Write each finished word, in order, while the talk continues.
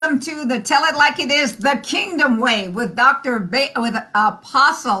welcome to the Tell It Like It Is, the Kingdom Way with with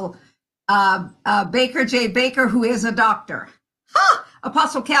Apostle Baker J. Baker, who is a doctor. Huh!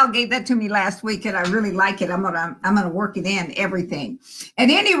 Apostle Cal gave that to me last week, and I really like it. I'm gonna work it in everything. At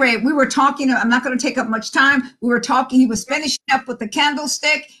any rate, we were talking. I'm not going to take up much time. We were talking. He was finishing up with the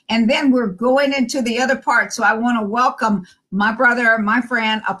candlestick, and then we're going into the other part. So I want to welcome my brother, my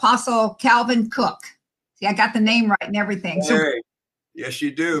friend, Apostle Calvin Cook. See, I got the name right and everything. So. Hey, yes,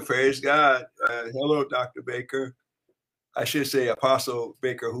 you do. Praise God. Hello, Dr. Baker. I should say Apostle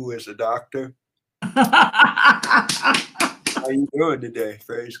Baker, who is a doctor. How you doing today?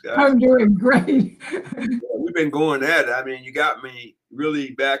 Praise God. I'm doing great. We've been going at it. I mean, you got me really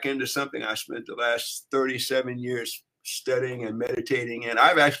back into something I spent the last 37 years studying and meditating, and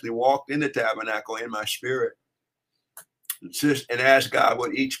I've actually walked in the tabernacle in my spirit and asked God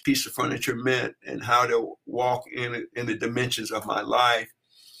what each piece of furniture meant and how to walk in the dimensions of my life.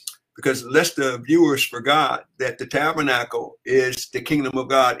 Because lest the viewers forgot that the tabernacle is the kingdom of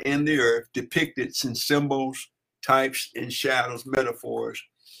God in the earth, depicted in symbols, types, and shadows, metaphors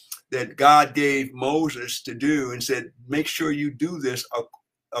that God gave Moses to do and said, make sure you do this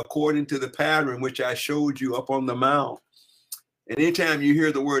according to the pattern which I showed you up on the mount. And anytime you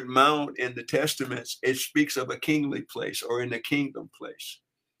hear the word mount in the testaments, it speaks of a kingly place or in the kingdom place.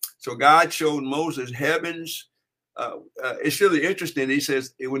 So God showed Moses heavens. It's really interesting. He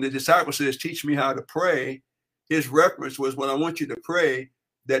says, when the disciple says, teach me how to pray, his reference was, when I want you to pray,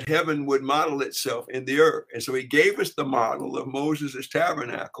 that heaven would model itself in the earth. And so he gave us the model of Moses'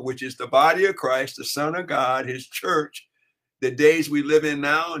 tabernacle, which is the body of Christ, the Son of God, his church, the days we live in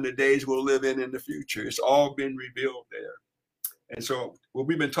now and the days we'll live in the future. It's all been revealed there. And so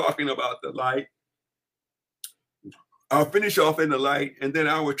we've been talking about the light. I'll finish off in the light, and then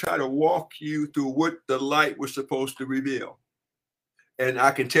I will try to walk you through what the light was supposed to reveal. And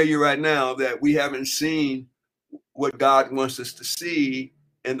I can tell you right now that we haven't seen what God wants us to see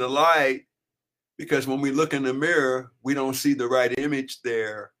in the light, because when we look in the mirror, we don't see the right image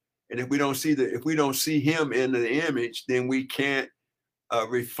there. And if we don't see him in the image, then we can't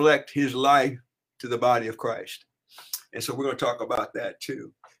reflect his life to the body of Christ. And so we're going to talk about that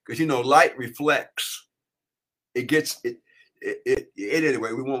too, because light reflects. It gets it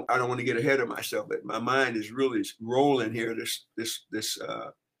anyway. I don't want to get ahead of myself, but my mind is really rolling here this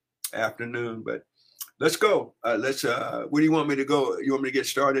afternoon. But let's go. Where do you want me to go? You want me to get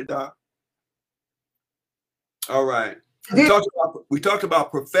started, Doc? All right. We talked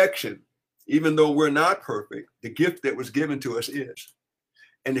about perfection. Even though we're not perfect, the gift that was given to us is.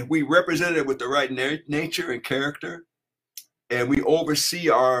 And if we represent it with the right nature and character, and we oversee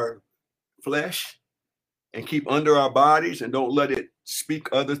our flesh and keep under our bodies and don't let it speak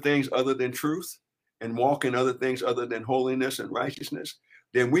other things other than truth and walk in other things other than holiness and righteousness,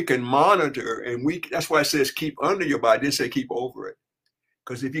 then we can monitor. And that's why it says keep under your body. It didn't say keep over it.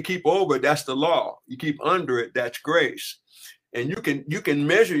 Because if you keep over it, that's the law. You keep under it, that's grace. And you can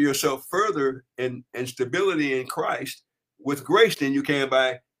measure yourself further in stability in Christ with grace than you can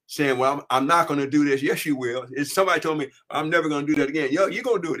by saying, well, I'm not going to do this. Yes, you will. If somebody told me I'm never going to do that again. You're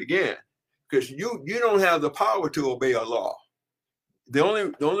going to do it again, because you don't have the power to obey a law.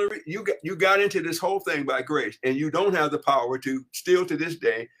 You got into this whole thing by grace, and you don't have the power to still to this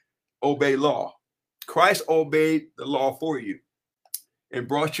day obey law. Christ obeyed the law for you and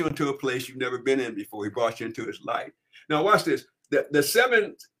brought you into a place you've never been in before. He brought you into his light. Now watch this. The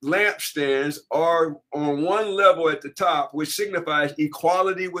 7 lampstands are on one level at the top, which signifies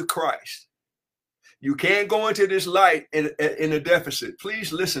equality with Christ. You can't go into this light in a deficit.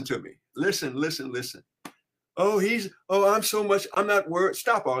 Please listen to me. Listen. I'm not worried.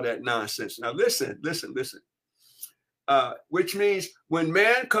 Stop all that nonsense. Now listen. Which means when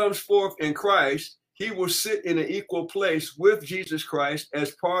man comes forth in Christ, he will sit in an equal place with Jesus Christ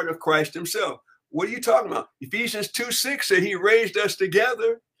as part of Christ himself. What are you talking about? Ephesians 2:6 said he raised us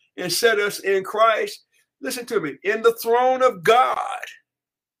together and set us in Christ. Listen to me. In the throne of God,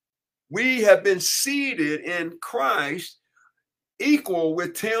 we have been seated in Christ, equal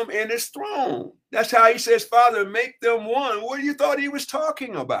with him in his throne. That's how he says, Father, make them one. What do you thought he was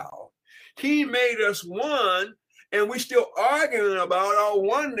talking about? He made us one, and we're still arguing about our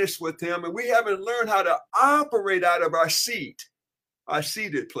oneness with him, and we haven't learned how to operate out of our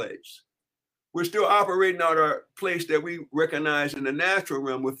seated place. We're still operating out our place that we recognize in the natural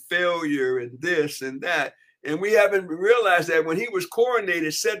realm with failure and this and that. And we haven't realized that when he was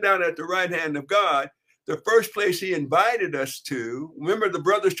coronated, set down at the right hand of God, the first place he invited us to, remember the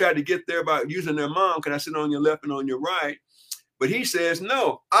brothers tried to get there by using their mom, can I sit on your left and on your right? But he says,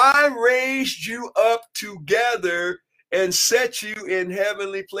 no, I raised you up together and set you in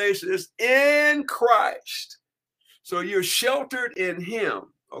heavenly places in Christ. So you're sheltered in him,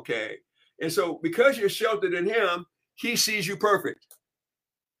 okay? And so because you're sheltered in him, he sees you perfect.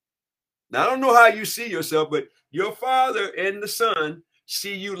 Now, I don't know how you see yourself, but your Father and the Son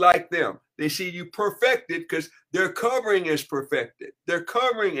see you like them. They see you perfected because their covering is perfected. Their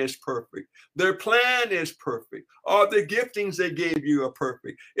covering is perfect. Their plan is perfect. All the giftings they gave you are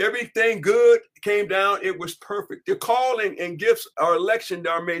perfect. Everything good came down. It was perfect. The calling and gifts, our election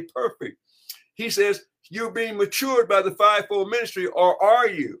are made perfect. He says, you're being matured by the fivefold ministry, or are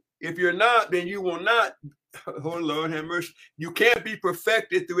you? If you're not, then you will not. Oh, Lord have mercy. You can't be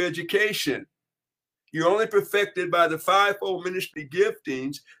perfected through education. You're only perfected by the fivefold ministry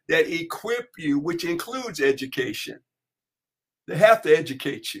giftings that equip you, which includes education. They have to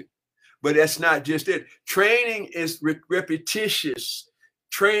educate you, but that's not just it. Training is repetitious.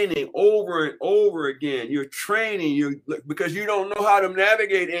 Training over and over again. You're training because you don't know how to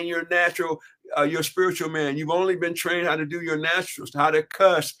navigate in your natural, your spiritual man. You've only been trained how to do your naturals, how to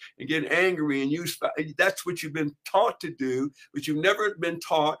cuss and get angry and use. That's what you've been taught to do, but you've never been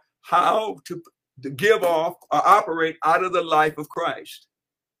taught how to give off or operate out of the life of Christ.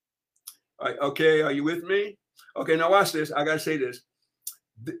 All right, okay, are you with me? Okay, now watch this. I got to say this.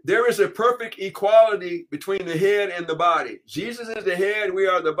 There is a perfect equality between the head and the body. Jesus is the head, we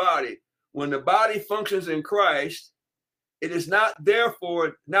are the body. When the body functions in Christ, it is not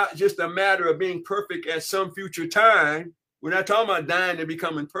therefore not just a matter of being perfect at some future time. We're not talking about dying and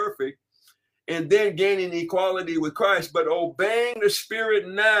becoming perfect and then gaining equality with Christ, but obeying the Spirit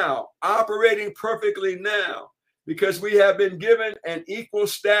now, operating perfectly now, because we have been given an equal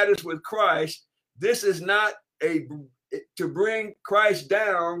status with Christ. This is not to bring Christ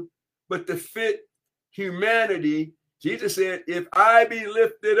down, but to fit humanity. Jesus said, if I be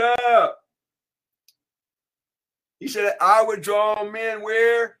lifted up, he said, I would draw men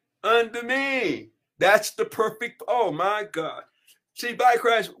where? Unto me. That's the perfect, oh my God. See, by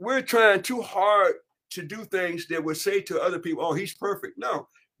Christ, we're trying too hard to do things that would say to other people, oh, he's perfect. No,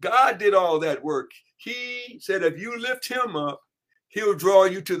 God did all that work. He said, if you lift him up, he'll draw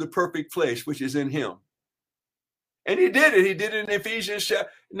you to the perfect place, which is in him. And he did it. He did it in Ephesians.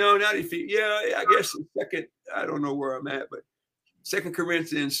 No, not Ephesians. Yeah, I guess second. I don't know where I'm at, but 2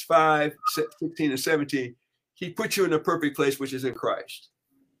 Corinthians 5, 16 and 17. He put you in the perfect place, which is in Christ.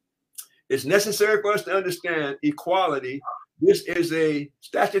 It's necessary for us to understand equality. This is a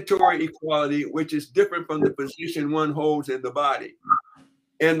statutory equality, which is different from the position one holds in the body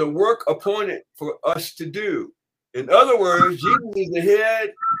and the work appointed for us to do. In other words, Jesus is the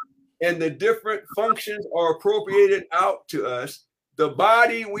head, and the different functions are appropriated out to us. The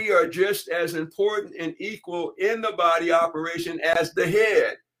body, we are just as important and equal in the body operation as the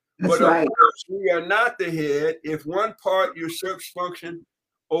head. That's but right. Of course, we are not the head. If one part usurps function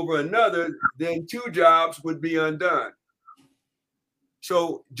over another, then two jobs would be undone.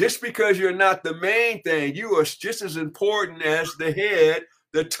 So just because you're not the main thing, you are just as important as the head,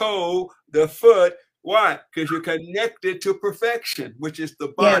 the toe, the foot. Why? Because you're connected to perfection, which is the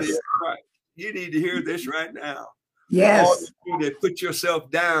body of Christ. You need to hear this right now. Yes. All of you that put yourself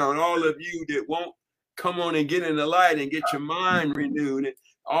down, all of you that won't come on and get in the light and get your mind renewed, and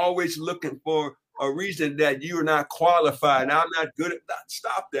always looking for a reason that you're not qualified. I'm not good at that.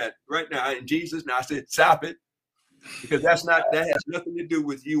 Stop that right now in Jesus. Now I said, stop it, because that has nothing to do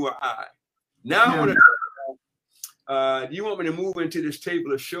with you or I. Now I want to. Do you want me to move into this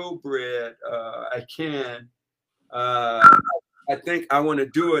table of showbread? I can. I think I want to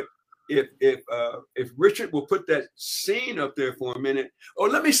do it if Richard will put that scene up there for a minute. Oh,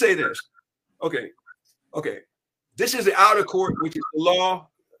 let me say this. Okay. This is the outer court, which is the law,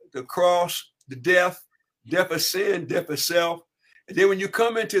 the cross, the death of sin, death of self. And then when you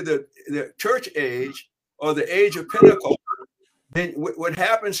come into the church age or the age of Pentecost, then what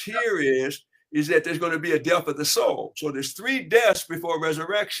happens here is that there's going to be a death of the soul. So there's 3 deaths before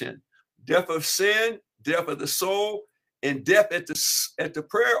resurrection: death of sin, death of the soul, and death at the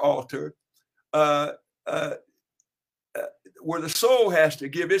prayer altar, where the soul has to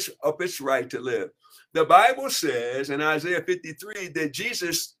give up its right to live. The Bible says in Isaiah 53 that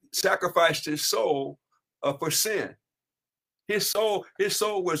Jesus sacrificed his soul for sin. His soul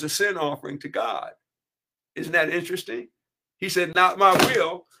was a sin offering to God. Isn't that interesting? He said, not my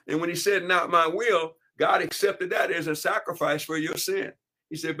will. And when he said, not my will, God accepted that as a sacrifice for your sin.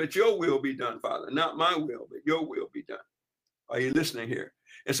 He said, but your will be done, Father. Not my will, but your will be done. Are you listening here?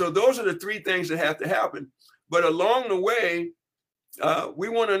 And so those are the 3 things that have to happen. But along the way, we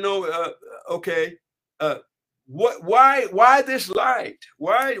want to know, why this light?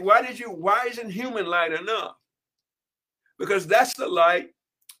 Why isn't human light enough? because that's the light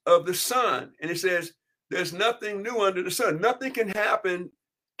of the sun. And it says, there's nothing new under the sun. Nothing can happen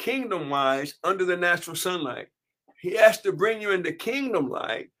kingdom-wise under the natural sunlight. He has to bring you into kingdom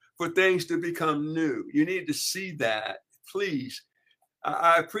light for things to become new. You need to see that, please.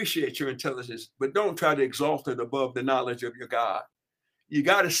 I appreciate your intelligence, but don't try to exalt it above the knowledge of your God. You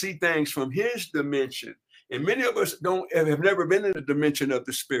got to see things from his dimension. And many of us have never been in the dimension of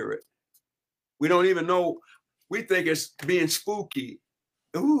the spirit. We don't even know. We think it's being spooky.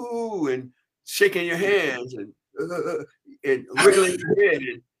 Ooh, and shaking your hands and wiggling your head.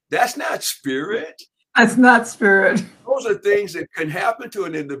 And that's not spirit. That's not spirit. Those are things that can happen to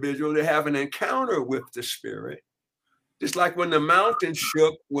an individual that have an encounter with the spirit. Just like when the mountain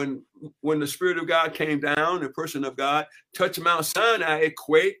shook, when the Spirit of God came down, the person of God touched Mount Sinai, it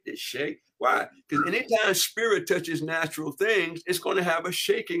quaked, it shake. Why? Because anytime spirit touches natural things, it's going to have a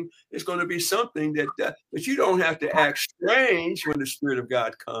shaking. It's going to be something that but you don't have to act strange when the Spirit of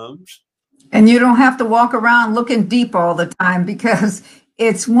God comes. And you don't have to walk around looking deep all the time, because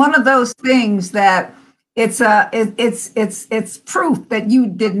it's one of those things that it's proof that you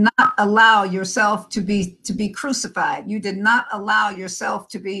did not allow yourself to be crucified. You did not allow yourself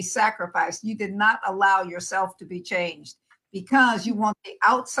to be sacrificed. You did not allow yourself to be changed, because you want the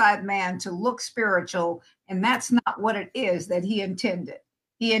outside man to look spiritual, and that's not what it is that he intended.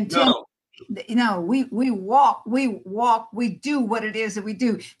 He intended, No. You know, we walk, we do what it is that we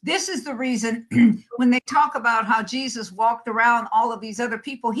do. This is the reason when they talk about how Jesus walked around all of these other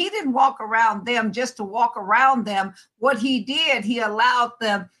people, he didn't walk around them just to walk around them. What he did, he allowed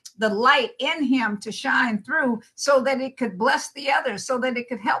them the light in him to shine through so that it could bless the others, so that it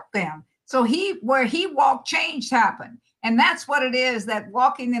could help them. So where he walked, change happened. And that's what it is, that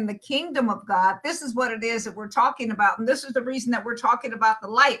walking in the kingdom of God, this is what it is that we're talking about. And this is the reason that we're talking about the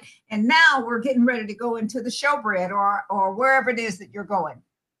light. And now we're getting ready to go into the showbread or wherever it is that you're going.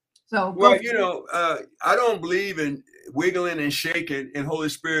 So, well, you know, I don't believe in wiggling and shaking, and Holy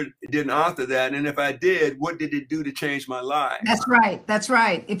Spirit didn't author that. And if I did, what did it do to change my life? That's right. That's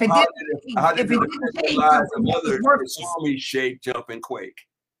right. If it how did it didn't change the lives of something, others it worked. that saw me shake, jump, and quake?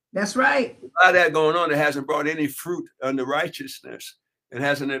 That's right. A lot of that going on that hasn't brought any fruit unto righteousness and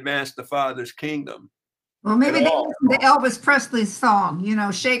hasn't advanced the Father's kingdom. Well, maybe they listen to Elvis Presley's song, you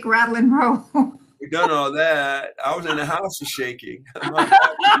know, Shake, Rattle, and Roll. We've done all that. I was in the house of shaking. We're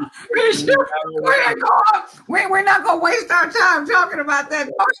not going to waste our time talking about that.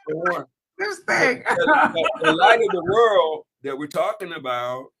 This thing. The light of the world that we're talking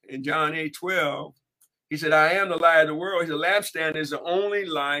about in John 8:12, he said, I am the light of the world. The lampstand is the only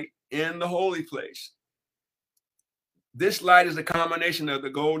light in the holy place. This light is a combination of the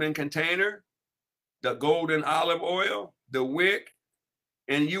golden container, the golden olive oil, the wick,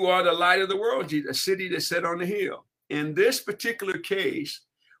 and you are the light of the world, a city that's set on the hill. In this particular case,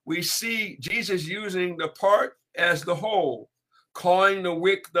 we see Jesus using the part as the whole, calling the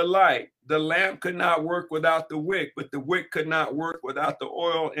wick the light. The lamp could not work without the wick, but the wick could not work without the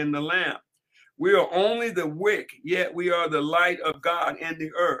oil in the lamp. We are only the wick, yet we are the light of God in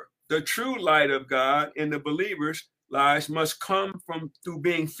the earth. The true light of God in the believer's lives must come through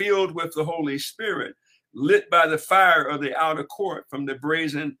being filled with the Holy Spirit, lit by the fire of the outer court from the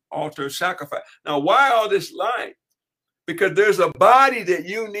brazen altar sacrifice. Now, why all this light? Because there's a body that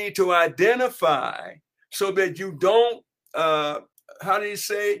you need to identify so that you don't, how do you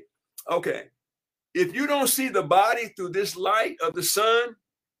say? Okay, if you don't see the body through this light of the sun,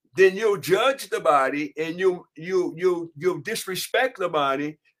 then you'll judge the body and you'll disrespect the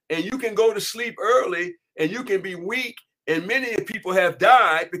body, and you can go to sleep early and you can be weak. And many people have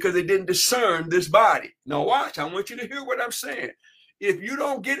died because they didn't discern this body. Now watch, I want you to hear what I'm saying. If you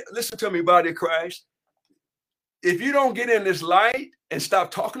don't listen to me, body of Christ, if you don't get in this light and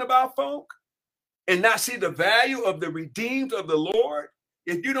stop talking about folk and not see the value of the redeemed of the Lord,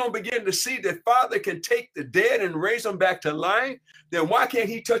 if you don't begin to see that Father can take the dead and raise them back to life, then why can't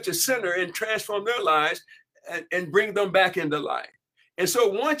he touch a sinner and transform their lives and bring them back into life? And so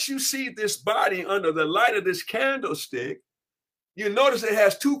once you see this body under the light of this candlestick, you notice it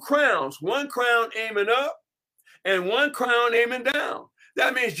has two crowns, one crown aiming up and one crown aiming down.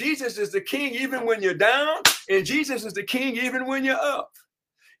 That means Jesus is the king even when you're down, and Jesus is the king even when you're up.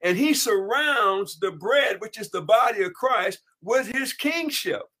 And he surrounds the bread, which is the body of Christ, with his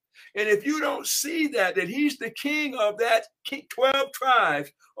kingship. And if you don't see that he's the king of that 12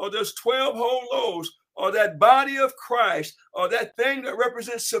 tribes, or those 12 whole loaves, or that body of Christ, or that thing that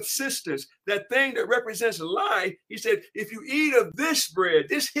represents subsistence, that thing that represents life, he said, if you eat of this bread,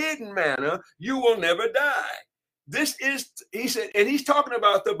 this hidden manna, you will never die. This is, he said, and he's talking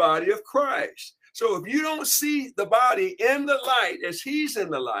about the body of Christ. So if you don't see the body in the light as he's in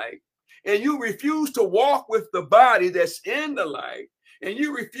the light, and you refuse to walk with the body that's in the light, and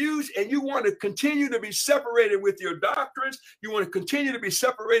you refuse and you want to continue to be separated with your doctrines, you want to continue to be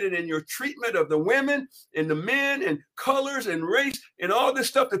separated in your treatment of the women and the men and colors and race and all this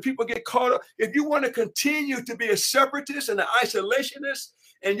stuff that people get caught up. If you want to continue to be a separatist and an isolationist,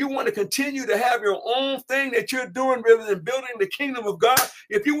 and you want to continue to have your own thing that you're doing rather than building the kingdom of God,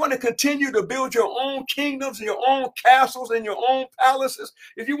 if you want to continue to build your own kingdoms and your own castles and your own palaces,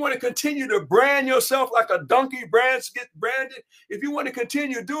 if you want to continue to brand yourself like a donkey gets branded, if you want to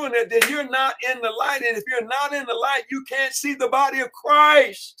continue doing that, then you're not in the light. And if you're not in the light, you can't see the body of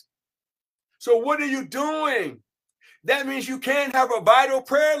Christ. So what are you doing? That means you can't have a vital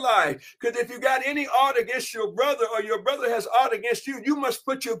prayer life. Because if you got any ought against your brother or your brother has ought against you, you must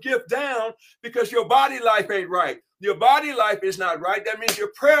put your gift down because your body life ain't right. Your body life is not right. That means your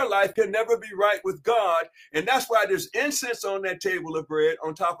prayer life can never be right with God. And that's why there's incense on that table of bread,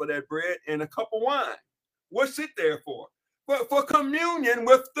 on top of that bread, and a cup of wine. What's it there for? For communion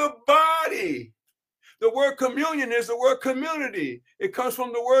with the body. The word communion is the word community. It comes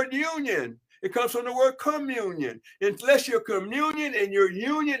from the word union. It comes from the word communion. Unless your communion and your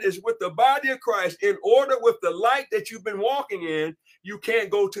union is with the body of Christ in order with the light that you've been walking in, you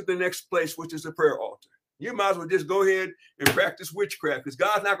can't go to the next place, which is the prayer altar. You might as well just go ahead and practice witchcraft because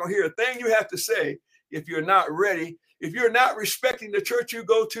God's not going to hear a thing you have to say if you're not ready. If you're not respecting the church you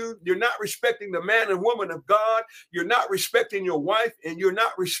go to, you're not respecting the man and woman of God, you're not respecting your wife, and you're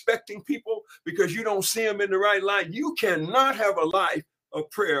not respecting people because you don't see them in the right light, you cannot have a life of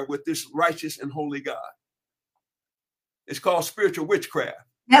prayer with this righteous and holy God. It's called spiritual witchcraft.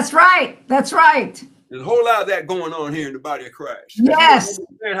 That's right. That's right. There's a whole lot of that going on here in the body of Christ. Yes. We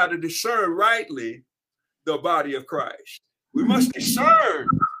understand how to discern rightly the body of Christ. We must discern.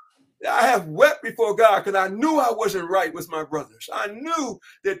 I have wept before God because I knew I wasn't right with my brothers. I knew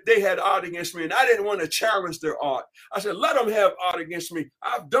that they had ought against me, and I didn't want to challenge their ought. I said, let them have ought against me.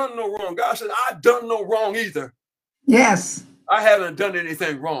 I've done no wrong. God said, I've done no wrong either. Yes. I haven't done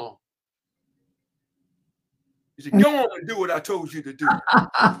anything wrong. He said, go on and do what I told you to do.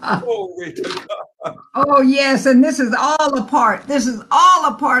 Glory to God. Oh, yes. And this is all a part. This is all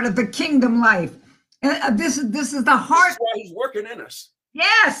a part of the kingdom life. And this is the heart. That's why he's working in us.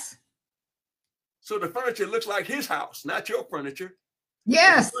 Yes. So the furniture looks like his house, not your furniture.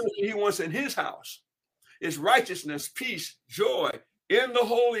 Yes. The furniture he wants in his house is righteousness, peace, joy in the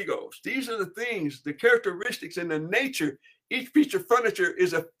Holy Ghost. These are the things, the characteristics and the nature. Each piece of furniture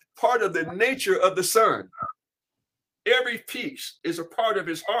is a part of the nature of the Son. Every piece is a part of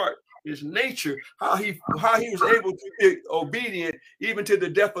his heart, his nature, how he was able to be obedient even to the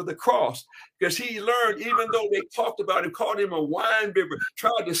death of the cross. Because he learned, even though they talked about him, called him a wine bibber,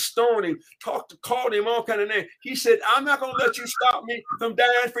 tried to stone him, called him all kind of names. He said, I'm not going to let you stop me from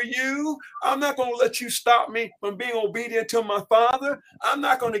dying for you. I'm not going to let you stop me from being obedient to my Father. I'm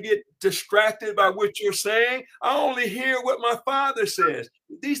not going to get distracted by what you're saying. I only hear what my Father says.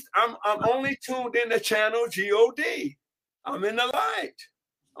 I'm only tuned in the channel God. I'm in the light.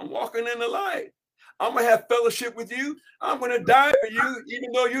 I'm walking in the light. I'm going to have fellowship with you. I'm going to die for you,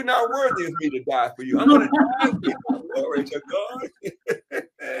 even though you're not worthy of me to die for you. I'm going to die for you. Glory to God.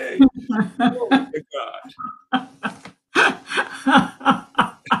 Hey, glory to God.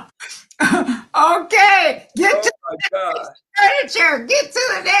 Okay. Get to the next furniture. Get to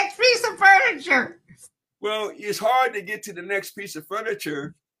the next piece of furniture. Well, it's hard to get to the next piece of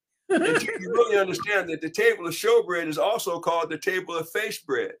furniture until you really understand that the table of showbread is also called the table of face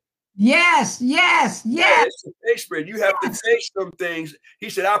bread. Yes, yes, yes. It's the face bread. You have to face some things. He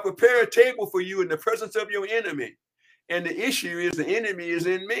said, I'll prepare a table for you in the presence of your enemy. And the issue is the enemy is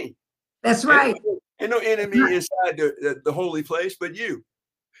in me. That's right. And no enemy inside the holy place, but you.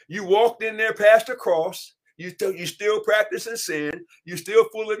 You walked in there past the cross. You still practicing sin. You're still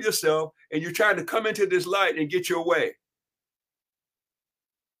full of yourself. And you're trying to come into this light and get your way.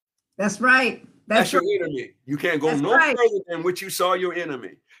 That's right. That's your enemy. You can't go no further than what you saw your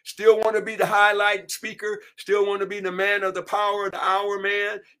enemy. Still want to be the highlight speaker. Still want to be the man of the power of the hour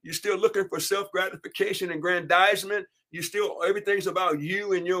man. You're still looking for self-gratification and aggrandizement. You still, everything's about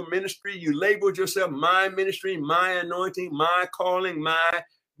you and your ministry. You labeled yourself my ministry, my anointing, my calling,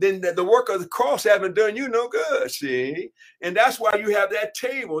 then the work of the cross haven't done you no good, see? And that's why you have that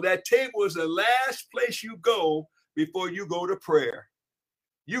table. That table is the last place you go before you go to prayer.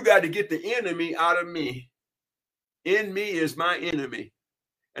 You got to get the enemy out of me. In me is my enemy.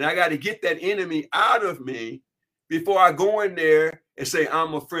 And I got to get that enemy out of me before I go in there and say,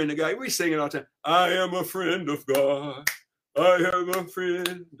 I'm a friend of God. We sing it all the time. I am a friend of God. I am a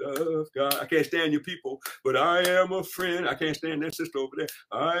friend of God. I can't stand you people, but I am a friend. I can't stand that sister over there.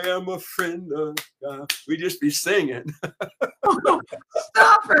 I am a friend of God. We just be singing.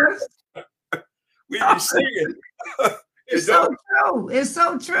 Stop it. We be singing. It's so true. It's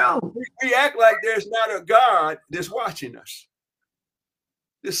so true. We act like there's not a God that's watching us,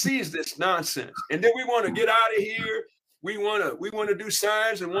 that sees this nonsense. And then we want to get out of here. We want to do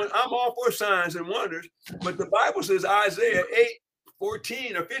signs and wonders. I'm all for signs and wonders, but the Bible says, Isaiah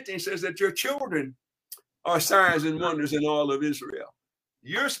 8:14 or 15 says that your children are signs and wonders in all of Israel.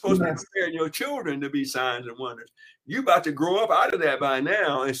 You're supposed to be preparing your children to be signs and wonders. You're about to grow up out of that by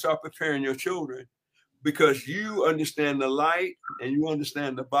now and start preparing your children, because you understand the light and you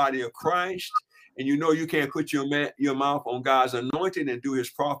understand the body of Christ, and you know you can't put your mouth on God's anointing and do his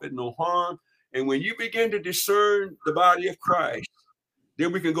prophet no harm. And when you begin to discern the body of Christ,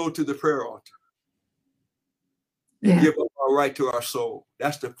 then we can go to the prayer altar and give up our right to our soul.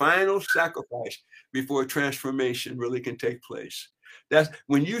 That's the final sacrifice before transformation really can take place. That's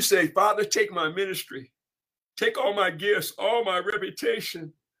when you say, Father, take my ministry, take all my gifts, all my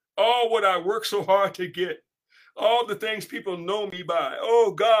reputation, all what I work so hard to get, all the things people know me by.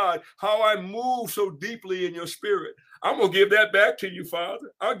 Oh God, how I move so deeply in your spirit. I'm going to give that back to you,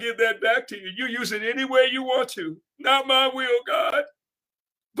 Father. I'll give that back to you. You use it any way you want to. Not my will, God,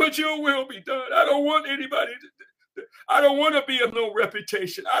 but your will be done. I don't want anybody to, I don't want to be of no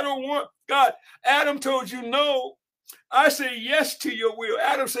reputation. I don't want, God, Adam told you no. I say yes to your will.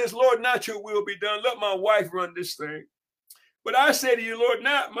 Adam says, Lord, not your will be done. Let my wife run this thing. But I say to you, Lord,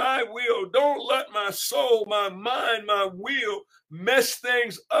 not my will. Don't let my soul, my mind, my will mess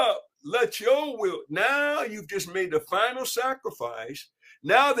things up. Let your will. Now you've just made the final sacrifice.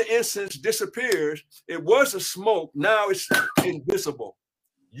 Now the incense disappears. It was a smoke. Now it's invisible.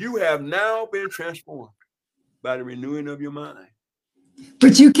 You have now been transformed by the renewing of your mind.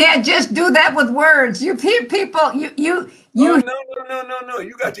 But you can't just do that with words. You people, you. Oh, no.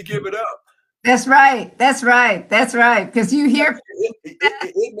 You got to give it up. That's right. That's right. That's right. Because you hear,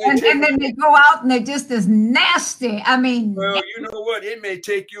 and then they go out and they're just as nasty. I mean, well, you know what? It may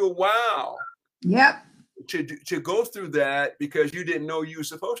take you a while. Yep. To go through that, because you didn't know you were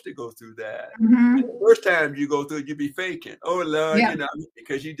supposed to go through that. Mm-hmm. The first time you go through it, you be faking. Oh Lord, you know,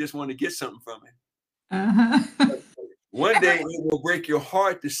 because you just want to get something from it. Uh-huh. One day it will break your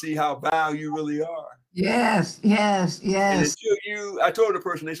heart to see how vile you really are. Yes. And until I told the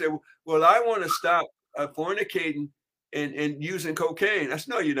person, they said, well, I want to stop fornicating and using cocaine. I said,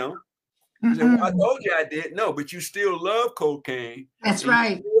 no, you don't. I said, well, I told you I did. No, but you still love cocaine. That's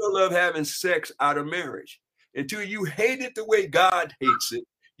right. You still love having sex out of marriage. Until you hate it the way God hates it,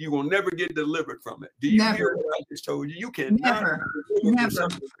 you will never get delivered from it. Do you hear what I just told you? You cannot never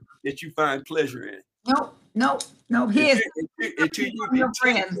something that you find pleasure in. Nope. Until you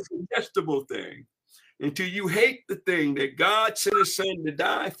detest the detestable thing, until you hate the thing that God sent his son to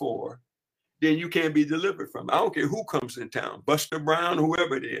die for, then you can't be delivered from it. I don't care who comes in town, Buster Brown,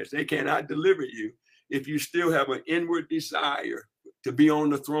 whoever it is, they cannot deliver you if you still have an inward desire to be on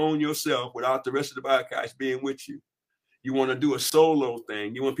the throne yourself without the rest of the body of Christ being with you. You want to do a solo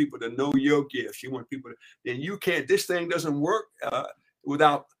thing. You want people to know your gifts. You want people to, then you can't, this thing doesn't work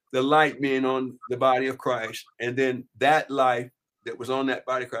without the light being on the body of Christ. And then that life that was on that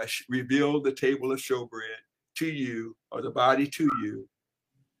body of Christ revealed the table of showbread to you, or the body to you.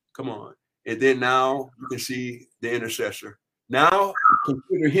 Come on. And then now you can see the intercessor. Now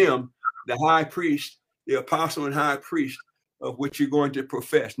consider him the high priest, the apostle and high priest of which you're going to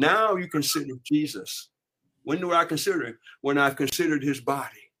profess. Now you consider Jesus. When do I consider him? When I've considered his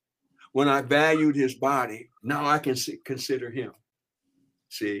body. When I valued his body, now I can consider him.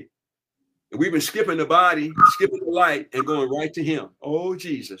 See? And we've been skipping the body, skipping the light, and going right to him. Oh,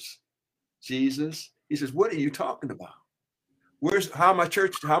 Jesus. Jesus. He says, what are you talking about? How my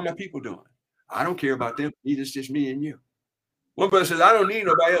church, how my people doing? I don't care about them. It's just me and you. One brother says, I don't need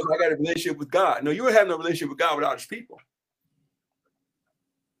nobody else. I got a relationship with God. No, you would have no relationship with God without his people.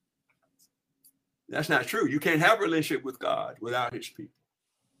 That's not true. You can't have a relationship with God without his people.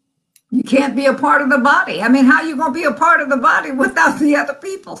 You can't be a part of the body. I mean, how are you going to be a part of the body without the other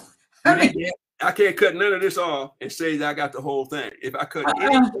people? I can't cut none of this off and say that I got the whole thing. If I cut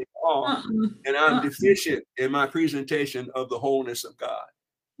anything off, and I'm deficient in my presentation of the wholeness of God.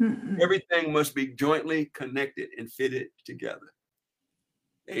 Everything must be jointly connected and fitted together.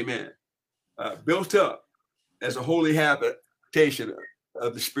 Amen. Built up as a holy habitation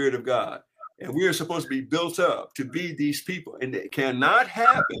of the Spirit of God. And we are supposed to be built up to be these people. And it cannot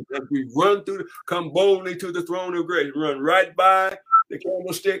happen that we come boldly to the throne of grace, run right by the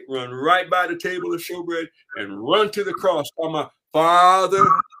candlestick, run right by the table of showbread, and run to the cross. Talking about, Father,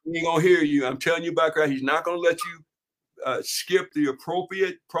 he ain't gonna hear you. I'm telling you about God. He's not gonna let you skip the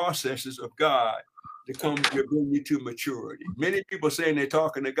appropriate processes of God to come to bring you to maturity. Many people saying they're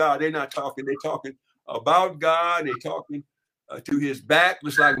talking to God. They're not talking. They're talking about God. They're talking to his back,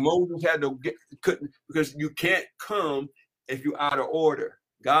 just like Moses had to couldn't, because you can't come if you're out of order.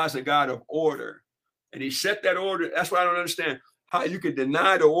 God's a God of order, and he set that order. That's why I don't understand how you could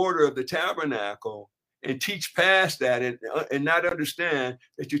deny the order of the tabernacle and teach past that and not understand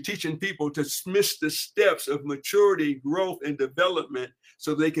that you're teaching people to miss the steps of maturity, growth, and development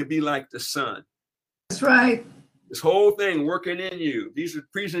so they can be like the Son. That's right. This whole thing working in you. These are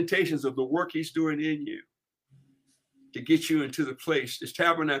presentations of the work he's doing in you to get you into the place. This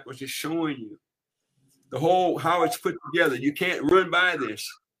tabernacle is just showing you the whole, how it's put together. You can't run by this.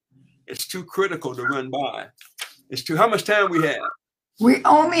 It's too critical to run by. It's too, how much time we have? We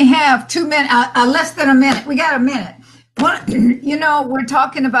only have 2 minutes, less than a minute. We got a minute. You know, we're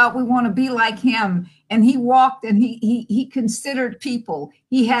talking about we want to be like him. And he walked and he considered people.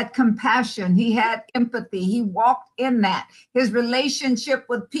 He had compassion. He had empathy. He walked in that. His relationship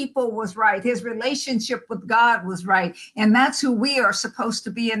with people was right. His relationship with God was right. And that's who we are supposed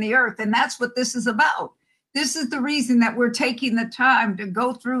to be in the earth. And that's what this is about. This is the reason that we're taking the time to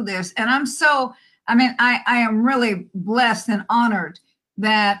go through this. And I'm so, I am really blessed and honored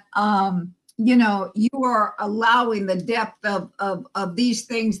that, you know, you are allowing the depth of these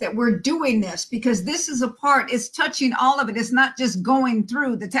things that we're doing this, because this is a part, it's touching all of it. It's not just going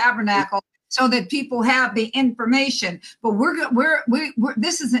through the tabernacle so that people have the information, but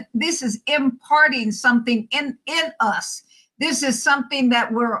this is imparting something in us. This is something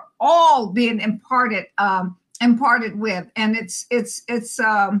that we're all being imparted with, and it's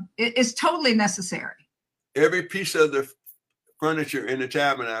totally necessary. Every piece of the furniture in the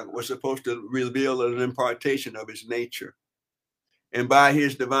tabernacle was supposed to reveal an impartation of his nature. And by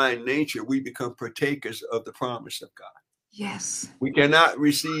his divine nature, we become partakers of the promise of God. Yes. We cannot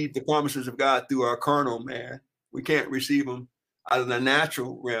receive the promises of God through our carnal man. We can't receive them out of the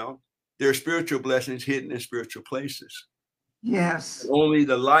natural realm. There are spiritual blessings hidden in spiritual places. Yes. Only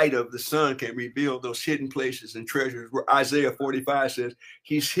the light of the sun can reveal those hidden places and treasures, where Isaiah 45 says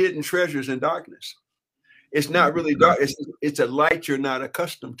he's hidden treasures in darkness. It's not really dark. It's a light you're not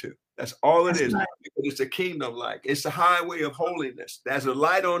accustomed to. That's all it is. Right. It's a kingdom light. It's the highway of holiness. There's a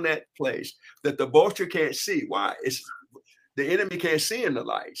light on that place that the vulture can't see. Why? It's the enemy can't see in the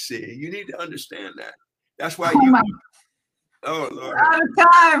light. See, you need to understand that. That's why oh Lord. We're out of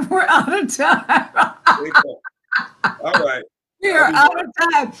time. We're out of time. All right. We are out of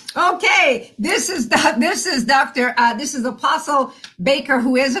time. Okay. This is Apostle Baker,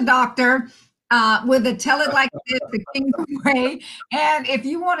 who is a doctor. With the Tell It Like It Is, the Kingdom Way. And if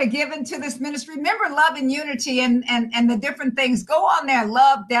you want to give into this ministry, remember Love and Unity and the different things. Go on there,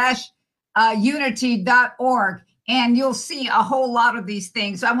 love-unity.org, and you'll see a whole lot of these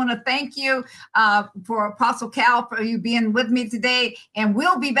things. So I want to thank you for Apostle Cal, for you being with me today. And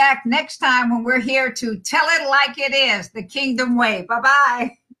we'll be back next time when we're here to Tell It Like It Is, the Kingdom Way.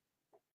 Bye-bye.